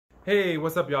Hey,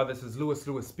 what's up, y'all? This is Lewis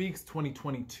Speaks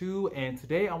 2022, and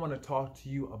today I want to talk to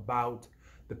you about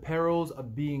the perils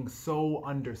of being so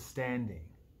understanding.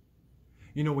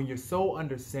 You know, when you're so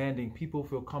understanding, people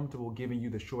feel comfortable giving you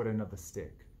the short end of the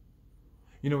stick.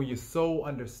 You know, when you're so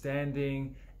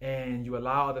understanding and you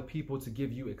allow other people to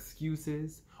give you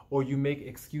excuses, or you make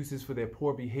excuses for their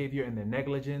poor behavior and their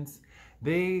negligence,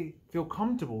 they feel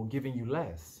comfortable giving you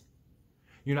less.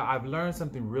 You know, I've learned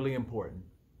something really important.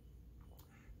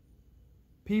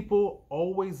 People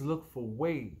always look for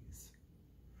ways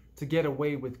to get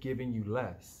away with giving you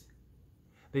less.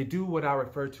 They do what I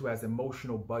refer to as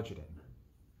emotional budgeting.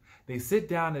 They sit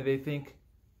down and they think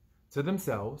to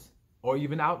themselves, or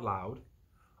even out loud,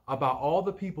 about all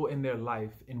the people in their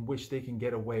life in which they can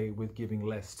get away with giving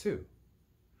less to.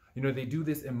 You know, they do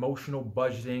this emotional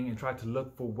budgeting and try to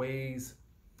look for ways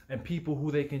and people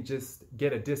who they can just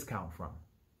get a discount from.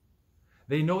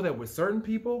 They know that with certain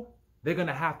people, they're going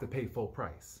to have to pay full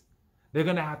price. They're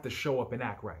going to have to show up and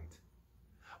act right.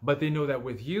 But they know that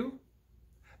with you,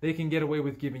 they can get away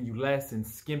with giving you less and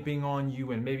skimping on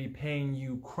you and maybe paying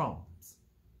you crumbs.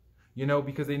 You know,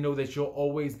 because they know that you'll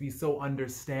always be so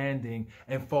understanding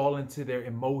and fall into their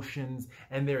emotions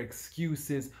and their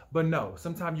excuses. But no,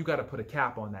 sometimes you got to put a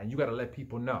cap on that. You got to let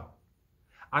people know,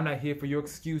 I'm not here for your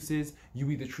excuses.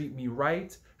 You either treat me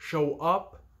right, show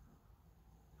up,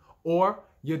 or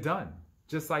you're done.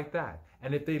 Just like that.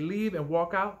 And if they leave and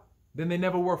walk out, then they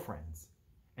never were friends.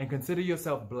 And consider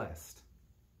yourself blessed.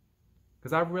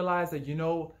 Because I've realized that, you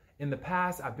know, in the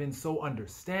past, I've been so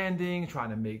understanding,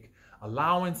 trying to make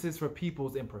allowances for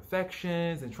people's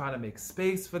imperfections and trying to make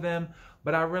space for them.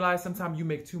 But I realize sometimes you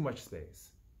make too much space.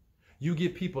 You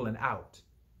give people an out.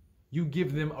 You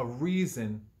give them a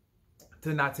reason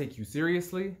to not take you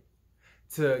seriously,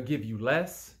 to give you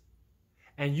less.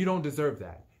 And you don't deserve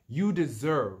that. You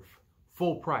deserve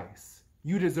full price.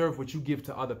 You deserve what you give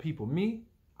to other people. Me,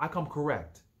 I come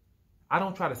correct. I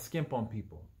don't try to skimp on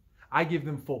people. I give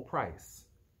them full price.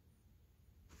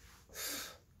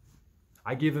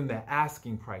 I give them their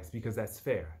asking price because that's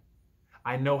fair.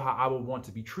 I know how I would want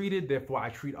to be treated, therefore I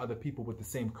treat other people with the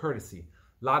same courtesy.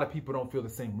 A lot of people don't feel the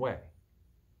same way.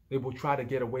 They will try to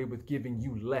get away with giving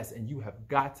you less, and you have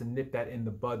got to nip that in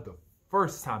the bud the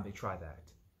first time they try that.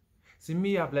 See,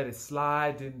 me, I've let it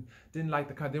slide, didn't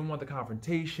want the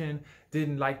confrontation,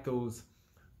 didn't like those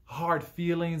hard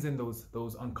feelings and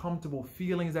those uncomfortable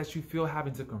feelings that you feel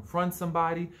having to confront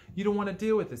somebody. You don't want to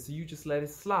deal with it, so you just let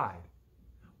it slide.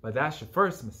 But that's your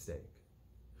first mistake.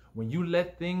 When you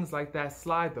let things like that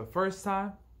slide the first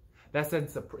time, it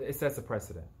sets a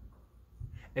precedent.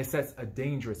 It sets a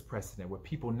dangerous precedent where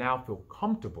people now feel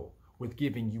comfortable with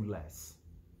giving you less.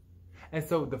 And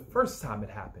so the first time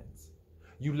it happens,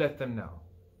 you let them know,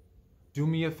 do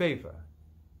me a favor,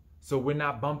 so we're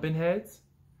not bumping heads.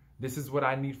 This is what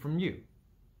I need from you.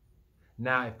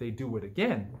 Now, if they do it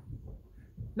again,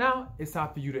 now it's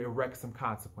time for you to erect some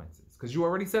consequences because you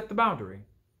already set the boundary.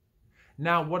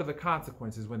 Now, what are the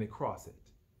consequences when they cross it?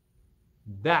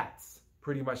 That's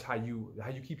pretty much how you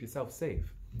keep yourself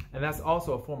safe. And that's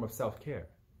also a form of self-care.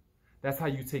 That's how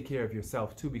you take care of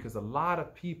yourself too, because a lot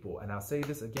of people, and I'll say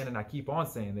this again and I keep on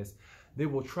saying this, they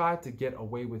will try to get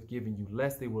away with giving you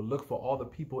less. They will look for all the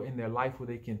people in their life where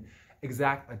they can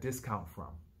exact a discount from.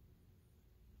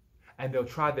 And they'll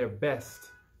try their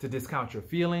best to discount your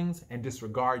feelings and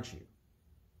disregard you.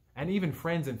 And even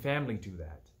friends and family do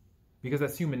that because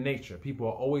that's human nature. People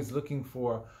are always looking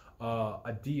for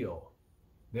a deal.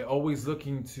 They're always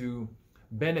looking to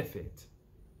benefit.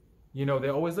 You know,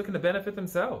 they're always looking to benefit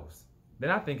themselves. They're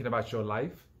not thinking about your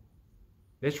life.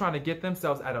 They're trying to get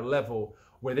themselves at a level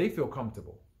where they feel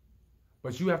comfortable.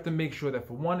 But you have to make sure that,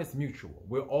 for one, it's mutual.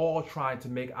 We're all trying to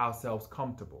make ourselves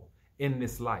comfortable in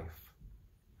this life.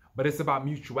 But it's about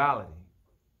mutuality.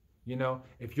 You know,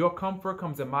 if your comfort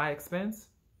comes at my expense,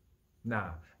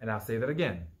 nah. And I'll say that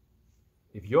again.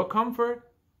 If your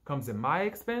comfort comes at my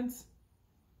expense,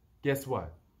 guess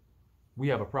what? We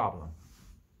have a problem.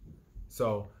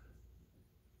 So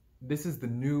this is the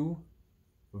new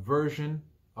version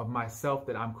of myself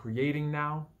that I'm creating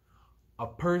now. A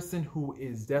person who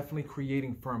is definitely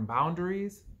creating firm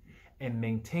boundaries and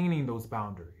maintaining those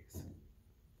boundaries.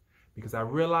 Because I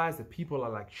realize that people are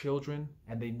like children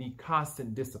and they need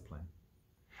constant discipline.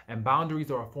 And boundaries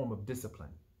are a form of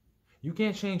discipline. You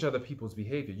can't change other people's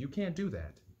behavior. You can't do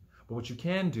that. But what you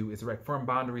can do is erect firm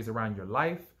boundaries around your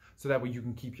life so that way you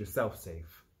can keep yourself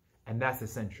safe. And that's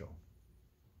essential.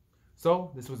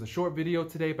 So this was a short video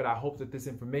today, but I hope that this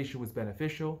information was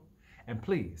beneficial. And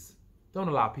please, don't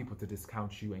allow people to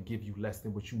discount you and give you less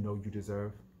than what you know you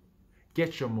deserve.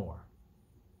 Get your more.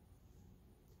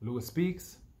 Lewis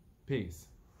Speaks. Peace.